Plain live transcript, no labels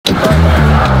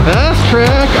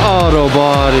auto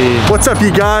body. What's up,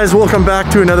 you guys? Welcome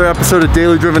back to another episode of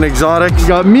Daily Driven Exotics. You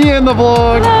got me in the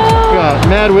vlog. You got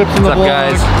Mad Whips in the vlog.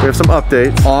 Guys? We have some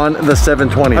updates on the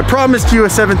 720. I promised you a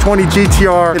 720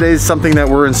 GTR. Today's something that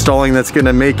we're installing that's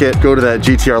gonna make it go to that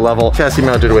GTR level. Chassis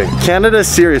mounted wing. Canada's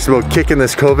serious about kicking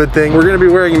this COVID thing. We're gonna be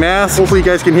wearing masks. Hopefully you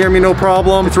guys can hear me no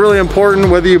problem. It's really important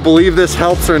whether you believe this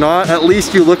helps or not. At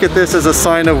least you look at this as a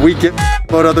sign of we get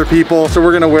about other people. So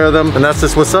we're gonna wear them, and that's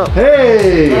just what's up.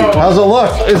 Hey, how's it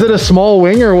look? Is it a small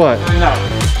wing or what?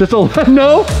 No. Just a,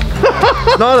 no?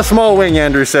 Not a small wing,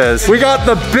 Andrew says. We got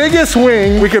the biggest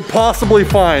wing we could possibly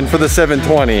find for the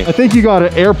 720. I think you got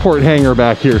an airport hangar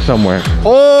back here somewhere.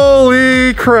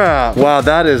 Holy crap. Wow,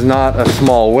 that is not a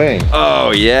small wing.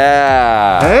 Oh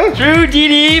yeah. Hey? True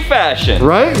DDE fashion.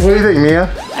 Right? What do you think,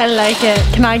 Mia? I like it.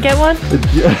 Can I get one?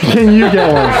 Can you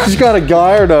get one? She's got a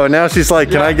Gallardo, and now she's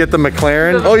like, can I get the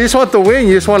McLaren? Oh, you just want the wing,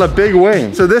 you just want a big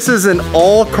wing. So this is an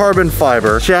all carbon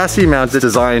fiber chassis mounted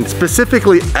design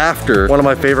specifically after one of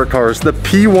my favorite cars, the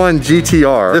P1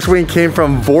 GTR. This wing came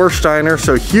from Vorsteiner,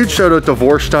 so huge shout out to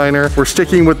Vorsteiner. We're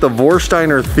sticking with the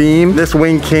Vorsteiner theme. This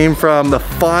wing came from the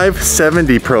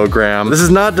 570 program. This is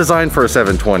not designed for a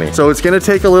 720, so it's gonna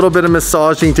take a little bit of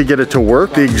massaging to get it to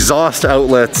work. The exhaust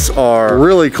outlets are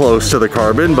really close to the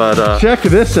carbon, but check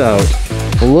this out.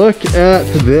 Look at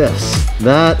this.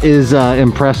 That is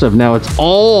impressive. Now it's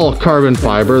all carbon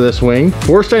fiber, this wing.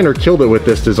 Vorsteiner killed it with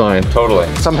this design.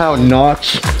 Totally. Somehow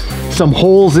notch some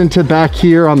holes into back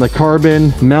here on the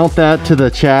carbon, mount that to the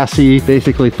chassis,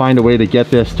 basically find a way to get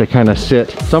this to kind of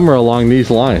sit somewhere along these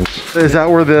lines. Is that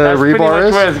where the rebar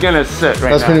is? That's pretty much where it's gonna sit right now.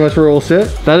 That's pretty much where it will sit?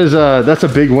 That's a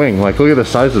big wing. Like, look at the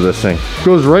size of this thing. It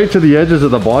goes right to the edges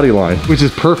of the body line, which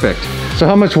is perfect. So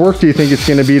how much work do you think it's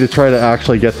gonna be to try to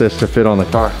actually get this to fit on the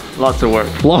car? Lots of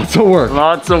work. Lots of work.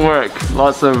 Lots of work.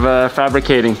 Lots of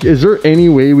fabricating. Is there any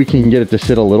way we can get it to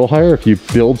sit a little higher if you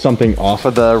build something off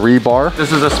of the rebar?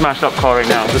 This is a smashed up car right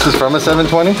now. this is from a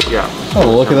 720? Yeah.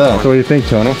 Oh, look at that. So what do you think,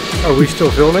 Tony? Are we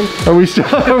still filming? Are we still,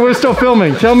 we're still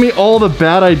filming. Tell me all the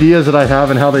bad ideas that I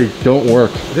have and how they don't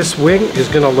work. This wing is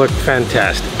gonna look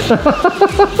fantastic.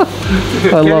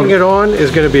 I love Getting it on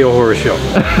is gonna be a horror show.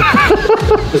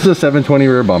 This is a 720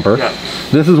 rear bumper. Yeah.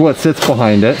 This is what sits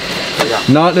behind it. Yeah.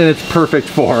 Not in its perfect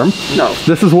form. No.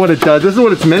 This is what it does. This is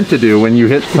what it's meant to do when you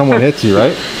hit, someone hits you,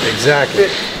 right? Exactly.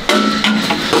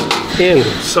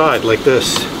 Inside like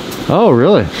this. Oh,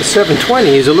 really? The 720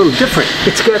 is a little different.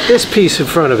 It's got this piece in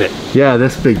front of it. Yeah,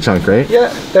 this big chunk, right?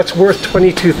 Yeah, that's worth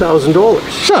 $22,000.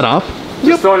 Shut up.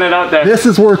 Just throwing it out there. This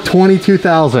is worth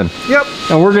 $22,000. Yep.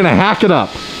 And we're gonna hack it up.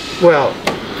 Well,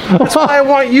 that's why I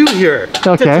want you here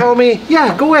to Okay. tell me,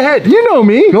 yeah, go ahead. You know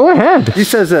me. Go ahead. He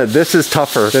says that this is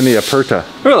tougher than the Aperta.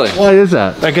 Really? Why is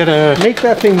that? I gotta make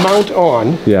that thing mount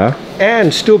on Yeah.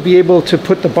 and still be able to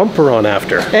put the bumper on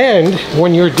after. And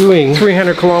when you're doing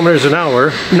 300 kilometers an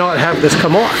hour, not have this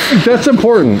come off. That's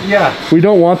important. Yeah. We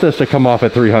don't want this to come off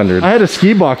at 300. I had a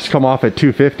ski box come off at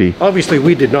 250. Obviously,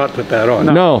 we did not put that on.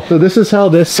 No. So this is how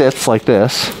this sits, like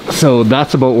this. So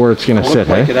that's about where it's gonna It sit, looked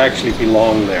like eh? it actually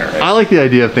belonged there. I like the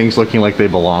idea of things looking like they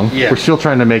belong. Yeah. We're still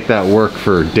trying to make that work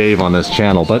for Dave on this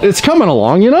channel, but it's coming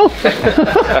along, you know?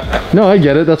 No, I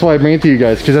get it. That's why I bring it to you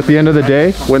guys, because at the end of the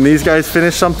day, When these guys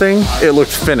finish something, it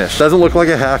looks finished. Doesn't look like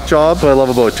a hack job. That's what I love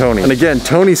about Tony. And again,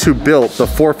 Tony's who built the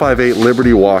 458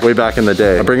 Liberty Walk way back in the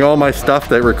day. I bring all my stuff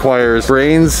that requires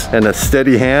brains and a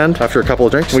steady hand. After a couple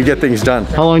of drinks, we get things done.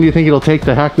 how long do you think it'll take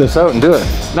to hack this out and do it?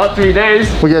 Not 3 days.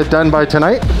 We get it done by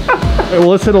tonight. Well,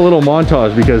 let's hit a little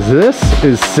montage because this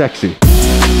is sexy.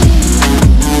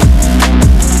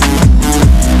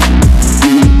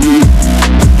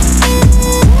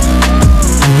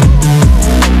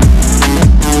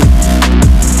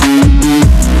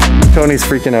 Tony's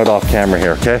freaking out off camera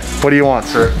here, okay? What do you want,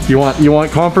 sir? You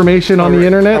want confirmation on the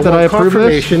internet that I approve this?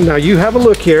 confirmation. Now you have a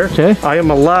look here. Okay. I am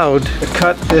allowed to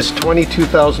cut this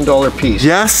 $22,000 piece.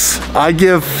 Yes, I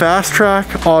give Fast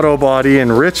Track Auto Body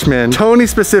in Richmond, Tony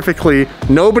specifically,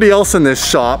 nobody else in this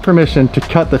shop. Permission to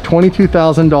cut the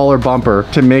 $22,000 bumper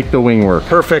to make the wing work.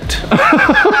 Perfect.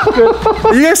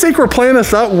 You guys think we're playing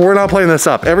this up? We're not playing this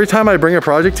up. Every time I bring a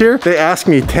project here, they ask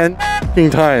me 10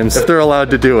 times if they're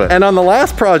allowed to do it. And on the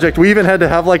last project, we even had to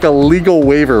have like a legal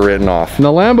waiver written off. And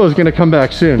the Lambo's gonna come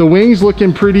back soon. The wing's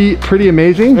looking pretty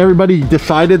amazing. Everybody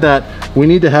decided that we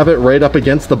need to have it right up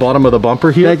against the bottom of the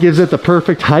bumper here. That gives it the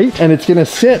perfect height, and it's gonna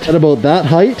sit at about that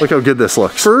height. Look how good this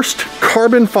looks. First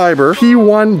carbon fiber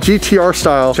P1 GTR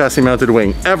style chassis mounted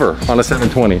wing ever on a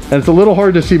 720. And it's a little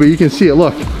hard to see, but you can see it.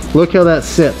 Look how that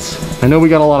sits. I know we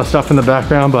got a lot of stuff in the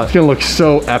background, but it's gonna look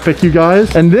so epic, you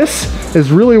guys. And this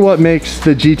is really what makes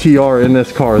the GTR in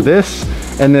this car. This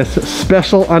and this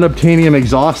special unobtainium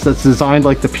exhaust that's designed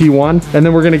like the P1. And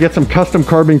then we're gonna get some custom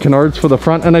carbon canards for the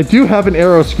front. And I do have an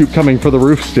aero scoop coming for the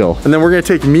roof still. And then we're gonna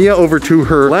take Mia over to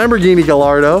her Lamborghini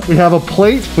Gallardo. We have a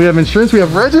plate, we have insurance, we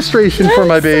have registration for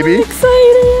my baby. So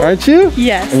excited. Aren't you?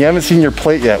 Yes. And you haven't seen your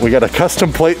plate yet. We got a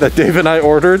custom plate that Dave and I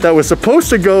ordered that was supposed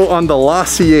to go on the La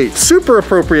C8. Super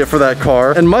appropriate for that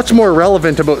car and much more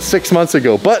relevant about 6 months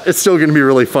ago, but it's still gonna be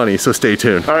really funny, so stay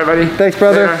tuned. All right, buddy. Thanks,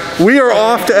 brother. Yeah. We are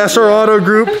off to SR Auto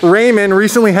Group. Raymond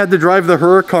recently had to drive the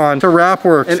Huracan to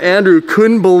Rapworks, and Andrew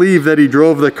couldn't believe that he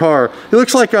drove the car. He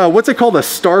looks like, what's it called, a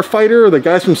Starfighter, or the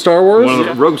guys from Star Wars? One of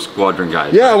the Rogue Squadron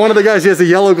guys. Yeah, one of the guys. He has the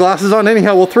yellow glasses on.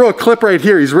 Anyhow, we'll throw a clip right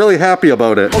here. He's really happy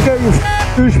about it. Okay, you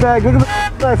douchebag, look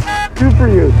at the I do for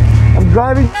you. I'm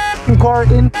driving the car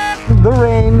in the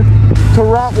rain to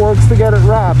Rapworks to get it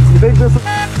wrapped. You think this is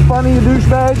funny, you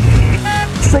douchebag?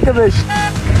 Sick of this.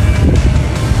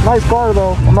 Nice car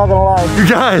though, I'm not gonna lie. You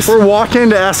guys, we're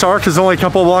walking to SR because it's only a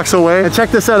couple blocks away. And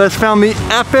check this out, I just found the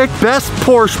epic best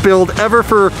Porsche build ever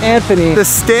for Anthony. The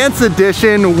Stance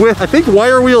Edition with, I think,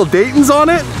 wire wheel Dayton's on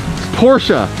it.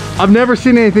 Porsche. I've never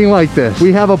seen anything like this.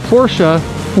 We have a Porsche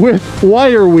with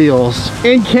wire wheels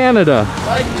in Canada.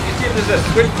 Like, did you see if there's a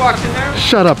switch box in there?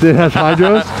 Shut up, it has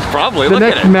hydros. Probably, The look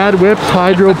next at it. Mad Whips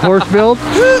hydro Porsche build.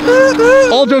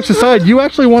 All jokes aside, you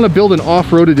actually want to build an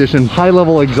off-road edition,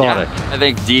 high-level exotic. Yeah, I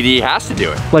think DD has to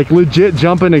do it. Like legit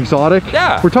jumping exotic.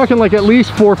 Yeah. We're talking like at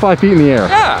least 4 or 5 feet in the air.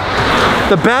 Yeah.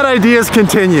 The bad ideas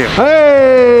continue.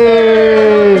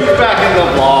 Hey! Back in the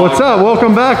vlog. What's up?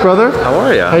 Welcome back, brother. How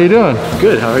are you? How you doing?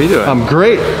 Good, how are you doing? I'm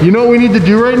great. You know what we need to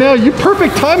do right now? You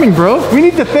perfect timing, bro. We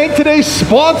need to thank today's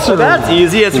sponsor. That's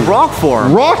easy, it's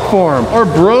Rockform. Rockform, our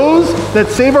bros that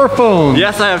save our phones.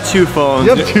 Yes, I have 2 phones.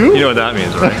 You have 2? You know what that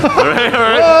means, right? All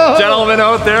right. Gentlemen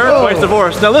out there, twice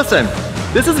divorced. Now listen,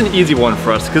 this is an easy one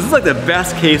for us because it's like the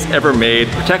best case ever made.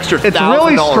 Protects your $1,000 It's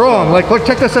really strong. phone. Like, look,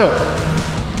 check this out.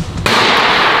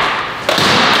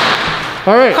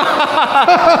 All right.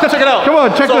 Check it out. Come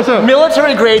on, check this out.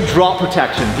 Military grade drop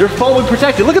protection. Your phone will be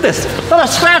protected. Look at this. Not a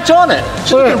scratch on it.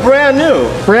 It's Look. looking brand new.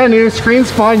 Brand new,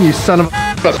 screen's fine, you son of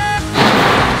a...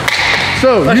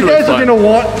 So, you really guys are fun. gonna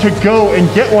want to go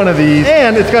and get one of these,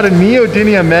 and it's got a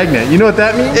neodymium magnet. You know what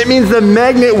that means? It means the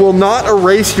magnet will not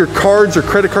erase your cards or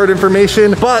credit card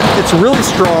information, but it's really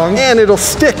strong, and it'll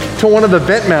stick to one of the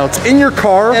vent mounts in your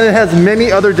car, and it has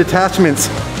many other detachments.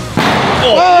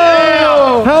 Oh!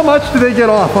 How much do they get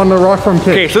off on the Rockform case?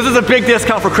 Okay, so this is a big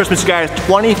discount for Christmas, guys.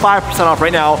 25% off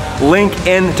right now. Link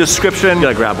in description. You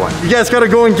gotta grab one. You guys gotta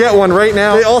go and get one right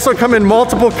now. They also come in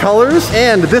multiple colors,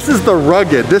 and this is the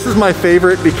rugged. This is my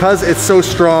favorite because it's so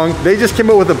strong. They just came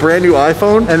out with a brand new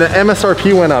iPhone, and the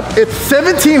MSRP went up. It's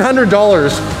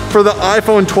 $1,700 for the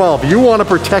iPhone 12. You wanna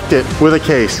protect it with a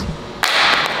case.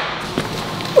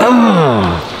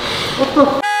 What the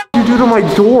f you do to my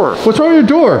door? What's wrong with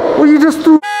your door? Well, you just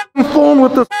threw a phone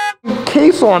with the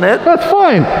case on it. That's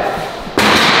fine.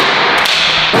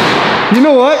 You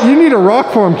know what? You need a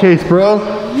Rockform case,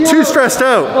 bro. Too stressed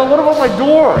out. Well, what about my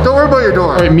door? Don't worry about your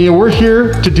door. All right, Mia, we're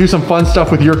here to do some fun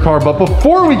stuff with your car, but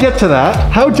before we get to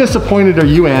that, how disappointed are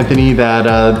you, Anthony,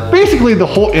 that basically the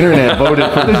whole internet voted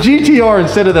for the GTR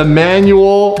instead of the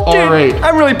manual R8? Dude,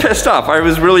 I'm really pissed off. I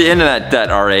was really into that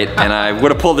R8, and I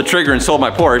would have pulled the trigger and sold my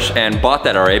Porsche and bought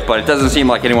that R8, but it doesn't seem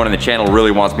like anyone in the channel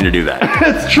really wants me to do that.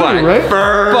 It's true, But- right?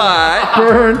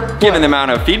 But given the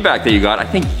amount of feedback that you got, I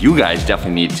think you guys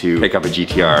definitely need to pick up a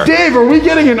GTR. Dave, are we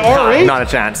getting an R8? Not a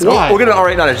chance. Why? We're getting an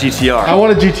R8, not a GTR. I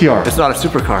want a GTR. It's not a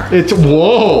supercar. It's,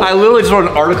 whoa. I literally just wrote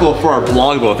an article for our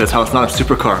blog about this, how it's not a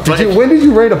supercar. But When did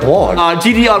you write a blog?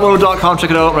 GDAutomotive.com,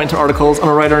 check it out, write into articles. I'm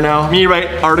a writer now. Me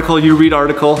write article, you read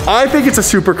article. I think it's a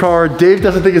supercar. Dave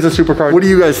doesn't think it's a supercar. What do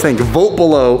you guys think? Vote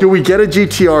below. Do we get a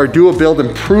GTR, do a build,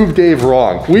 and prove Dave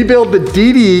wrong? We build the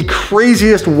DD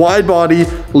craziest wide body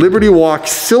Liberty Walk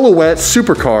silhouette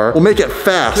supercar. We'll make it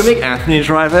fast. Can we make Anthony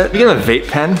drive it? You get a vape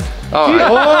pen?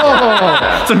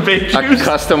 Oh, Some vape A juice?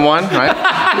 custom one, right?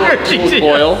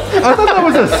 Oil. I thought that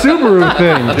was a Subaru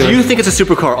thing. Do Dude. you think it's a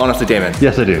supercar, honestly, Damon?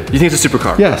 Yes, I do. You think it's a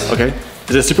supercar? Yes. Okay.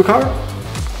 Is it a supercar?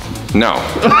 No.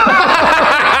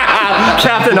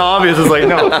 Captain Obvious is like,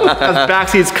 no. Has back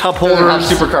seats, cup holders.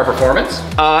 supercar performance?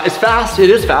 It's fast. It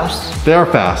is fast. They are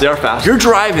fast. They are fast. You're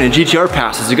driving a GTR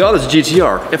passes. You go, oh, there's a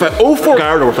GTR. If I 04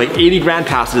 Gallardo with like 80 grand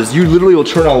passes, you literally will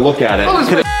turn on and look at it.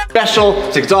 It's special,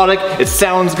 it's exotic, it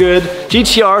sounds good.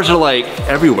 GTRs are like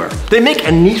everywhere. They make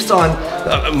a Nissan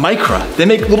Micra. They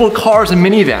make little cars and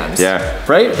minivans. Yeah.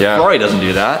 Right? Yeah. Ferrari doesn't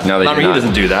do that. No, they do Lamborghini not.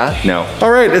 doesn't do that. No.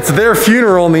 All right, it's their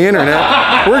funeral on the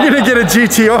internet. We're gonna get a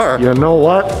GTR. You know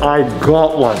what? I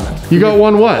got one. You got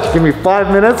one what? Give me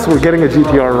 5 minutes, we're getting a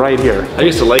GTR right here. I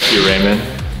used to like you, Raymond.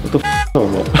 What the f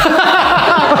solo.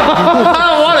 I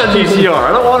don't want a GTR.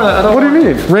 I don't want to. What do you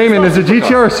mean? Raymond, is a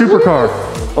GTR a supercar?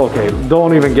 Okay,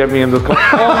 don't even get me in this car.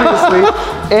 Obviously,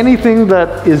 anything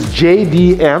that is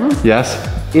JDM Yes.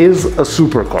 is a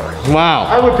supercar. Wow.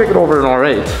 I would pick it over an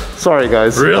R8. Sorry,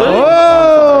 guys. Really?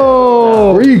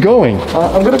 Whoa! Where are you going?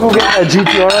 I'm gonna go get a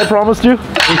GTR, I promised you.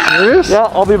 Are you serious? Yeah,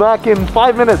 I'll be back in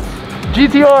 5 minutes.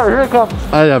 GTR, here it comes.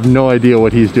 I have no idea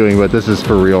what he's doing, but this is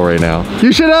for real right now.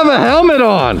 You should have a helmet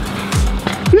on.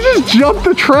 You just jumped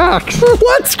the tracks.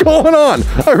 What's going on?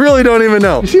 I really don't even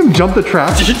know. You see him jump the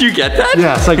tracks? Did you get that?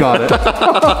 Yes, I got it.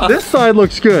 This side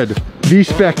looks good.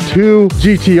 V-Spec 2,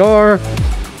 GTR,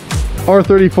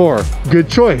 R34. Good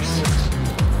choice.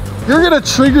 You're gonna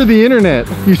trigger the internet.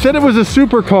 You said it was a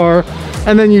supercar,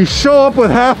 and then you show up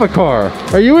with half a car.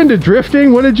 Are you into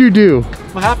drifting? What did you do?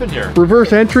 What happened here?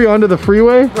 Reverse entry onto the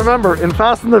freeway? Remember, in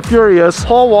Fast and the Furious,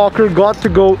 Paul Walker got to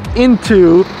go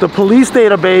into the police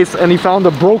database and he found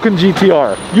a broken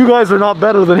GTR. You guys are not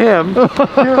better than him.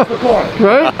 Here's the car.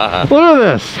 Right? Look at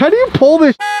this. How do you pull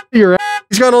this to your ass?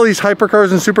 He's got all these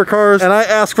hypercars and supercars, and I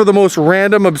asked for the most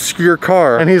random, obscure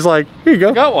car, and he's like, here you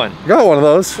go. Got one. Got one of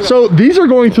those. So these are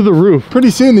going through the roof.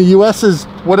 Pretty soon the US is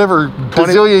whatever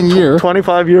bazillion year.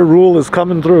 25-year rule is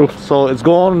coming through, so it's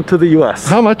going to the US.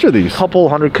 How much are these? Couple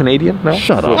hundred Canadian now.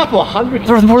 Shut up. Couple hundred. It's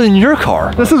worth more than your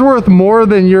car. This is worth more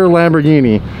than your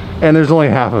Lamborghini, and there's only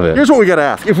half of it. Here's what we gotta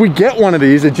ask. If we get one of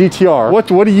these, a GTR,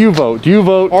 what do you vote? Do you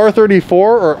vote R34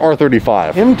 or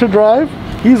R35? Him to drive,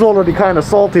 he's already kind of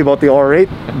salty about the R8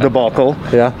 debacle.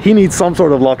 Yeah. He needs some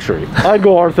sort of luxury. I'd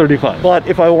go R35. But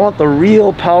if I want the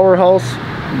real powerhouse,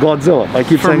 Godzilla. I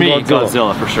keep saying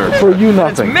Godzilla. For sure. For you,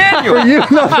 nothing. For you,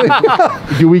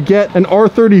 nothing. Do we get an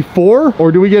R34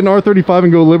 or do we get an R35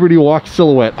 and go Liberty Walk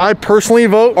silhouette? I personally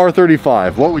vote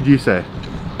R35. What would you say?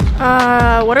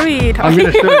 What are we I'm talking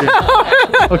gonna show you.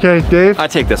 Okay, Dave? I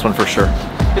take this one for sure.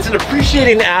 It's an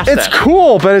appreciating asset. It's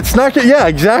cool, but it's not good. Yeah,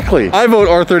 exactly. I vote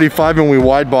R35 and we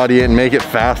wide body it and make it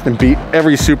fast and beat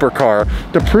every supercar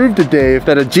to prove to Dave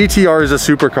that a GTR is a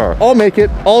supercar. I'll make it.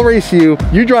 I'll race you.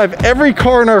 You drive every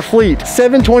car in our fleet.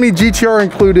 720 GTR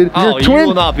included. Oh, you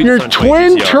will not beat your the 720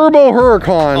 twin GTR. turbo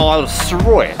Huracan. Oh, I'll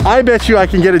destroy it. I bet you I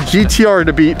can get a GTR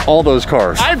to beat all those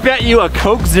cars. I bet you a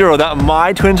Coke Zero that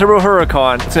my twin turbo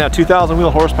Huracan, it's gonna have 2,000 wheel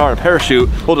horsepower and parachute,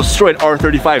 will destroy an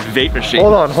R35 vape machine.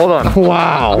 Hold on.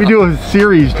 Wow. We do a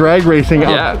series drag racing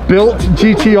of built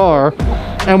GTR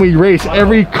and we race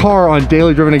every car on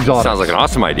Daily Driven Exotics. Sounds like an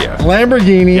awesome idea.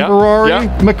 Lamborghini, Ferrari,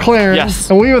 McLaren,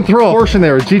 Yes. and we even throw a Porsche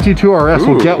there, a GT2 RS,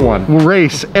 we'll get one. We'll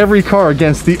race every car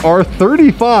against the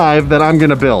R35 that I'm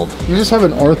gonna build. You just have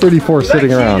an R34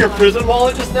 sitting around. Your prison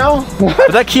wallet just now? What?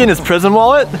 Was that key in his prison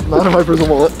wallet? Not in my prison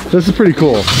wallet. This is pretty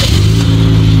cool. She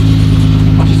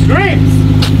screams!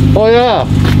 Oh yeah.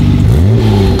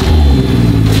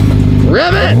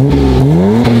 Rev it!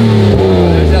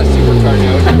 There's that supercar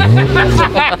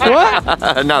note.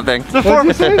 What? Nothing. The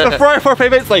 4x4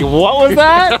 payment's like, what was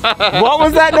that? What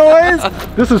was that noise?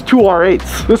 This is 2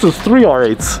 R8s. This is 3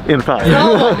 R8s, in fact.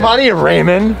 Money,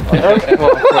 Raymond.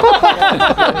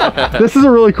 This is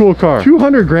a really cool car.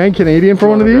 200 grand Canadian for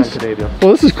one of these? Canadian.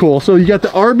 Well, this is cool. So you got the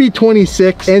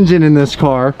RB26 engine in this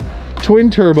car.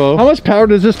 Twin turbo. How much power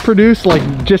does this produce, like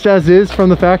just as is from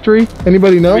the factory?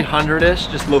 Anybody know? 300-ish,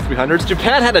 just low 300s.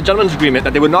 Japan had a gentleman's agreement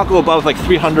that they would not go above like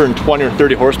 320 or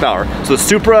 30 horsepower. So the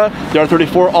Supra, the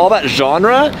R34, all that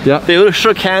genre, they literally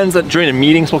shook hands during a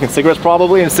meeting, smoking cigarettes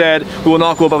probably, and said, we will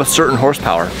not go above a certain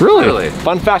horsepower. Really?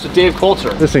 Fun fact with Dave Coulter.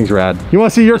 This thing's rad. You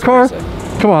want to see your car?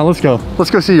 Come on, let's go.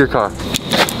 Let's go see your car.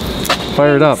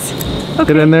 Fire it up. Okay.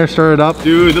 Get in there, start it up.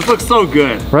 Dude, this looks so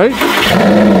good. Right?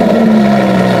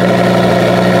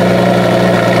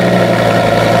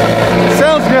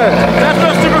 Sounds good. That's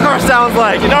what a supercar sounds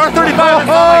like. An R35 is not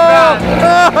like that.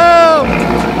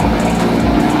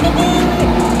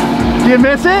 Do you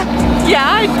miss it? Yeah,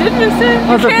 I did miss it.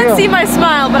 How's You it can't feel? see my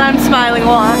smile, but I'm smiling a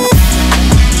lot.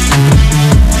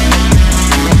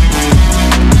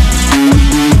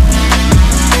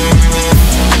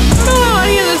 I don't know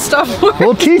any of this stuff works.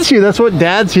 We'll teach you. That's what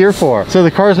Dad's here for. So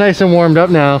the car's nice and warmed up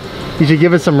now. You should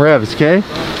give it some revs, okay?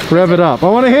 Rev it up. I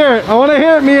want to hear it. I want to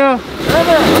hear it, Mia. Rev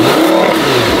it.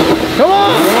 Come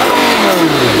on.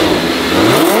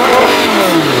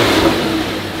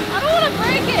 I don't want to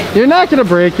break it. You're not going to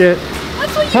break it.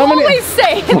 That's what you How many- always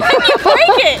say. And then you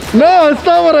break it. No, it's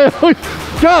not what I always...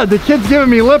 God, the kid's giving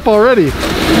me lip already. You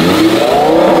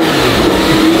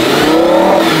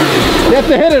have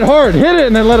to hit it hard. Hit it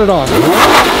and then let it off.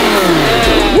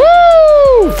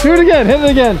 Woo! Do it again. Hit it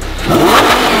again.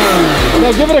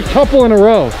 Now give it a couple in a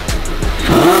row.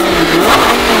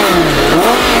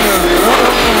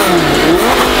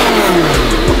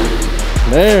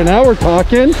 There, now we're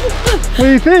talking. What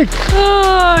do you think?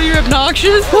 Oh, you're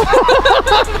obnoxious.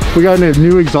 We got a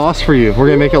new exhaust for you. We're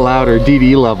gonna make it louder,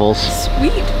 DD levels.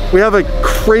 Sweet. We have a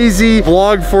crazy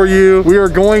vlog for you. We are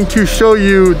going to show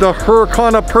you the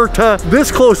Huracan Aperta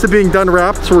this close to being done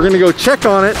wrapped. So we're gonna go check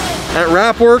on it at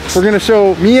Wrapworks. We're gonna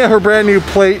show Mia her brand new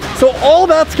plate. So all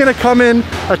that's gonna come in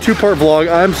a 2-part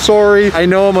vlog. I'm sorry, I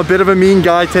know I'm a bit of a mean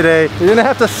guy today. You're gonna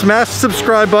have to smash the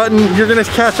subscribe button. You're gonna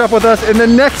catch up with us in the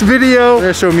next video. We're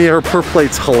gonna show Mia her perf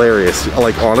plate's hilarious.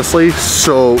 Like honestly,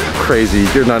 so crazy.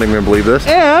 You're not even gonna believe this.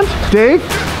 And Dave,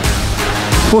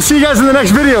 we'll see you guys in the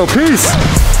next video. Peace.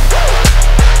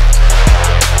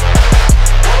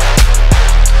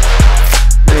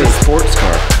 Sports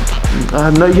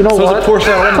car. No, you know So what? it's a Porsche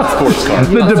 911 sports car.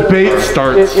 The debate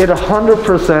starts. It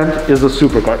 100% is a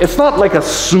supercar. It's not like a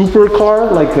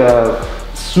supercar, like a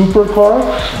supercar,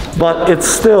 but it's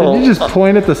still. Did you just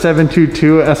point at the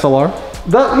 722 SLR?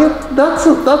 That's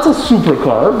a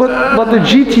supercar, but the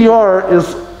GTR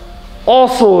is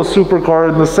also a supercar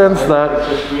in the sense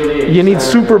that you need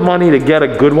super money to get a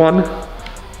good one,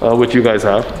 which you guys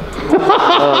have.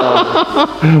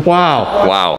 Wow.